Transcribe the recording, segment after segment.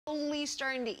Slowly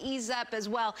starting to ease up as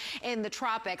well in the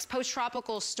tropics.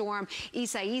 Post-tropical storm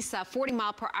Isaias,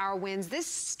 40-mile-per-hour winds. This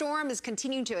storm is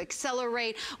continuing to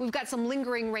accelerate. We've got some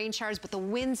lingering rain showers, but the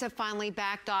winds have finally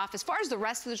backed off. As far as the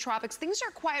rest of the tropics, things are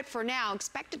quiet for now,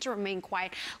 expected to remain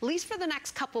quiet, at least for the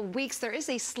next couple of weeks. There is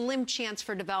a slim chance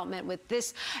for development with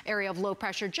this area of low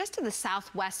pressure just to the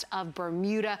southwest of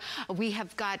Bermuda. We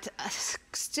have got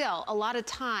still a lot of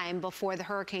time before the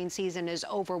hurricane season is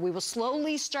over. We will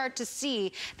slowly start to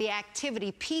see the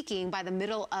activity peaking by the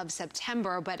middle of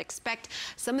September, but expect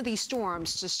some of these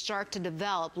storms to start to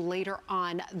develop later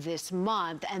on this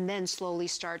month and then slowly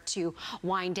start to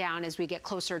wind down as we get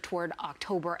closer toward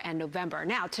October and November.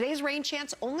 Now, today's rain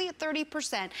chance only at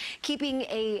 30%, keeping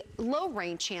a low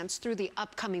rain chance through the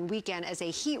upcoming weekend as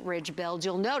a heat ridge builds.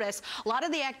 You'll notice a lot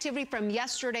of the activity from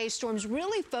yesterday's storms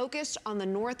really focused on the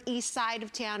northeast side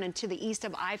of town and to the east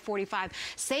of I-45.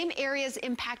 Same areas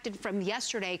impacted from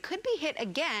yesterday could be hit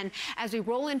again as we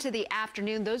roll into the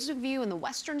afternoon. Those of you in the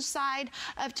western side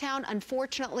of town,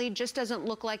 unfortunately, just doesn't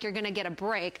look like you're going to get a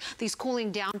break. These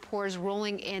cooling downpours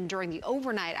rolling in during the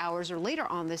overnight hours or later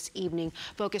on this evening,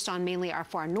 focused on mainly our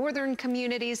far northern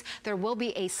communities. There will be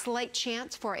a slight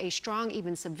chance for a strong,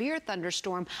 even severe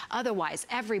thunderstorm. Otherwise,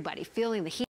 everybody feeling the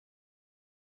heat.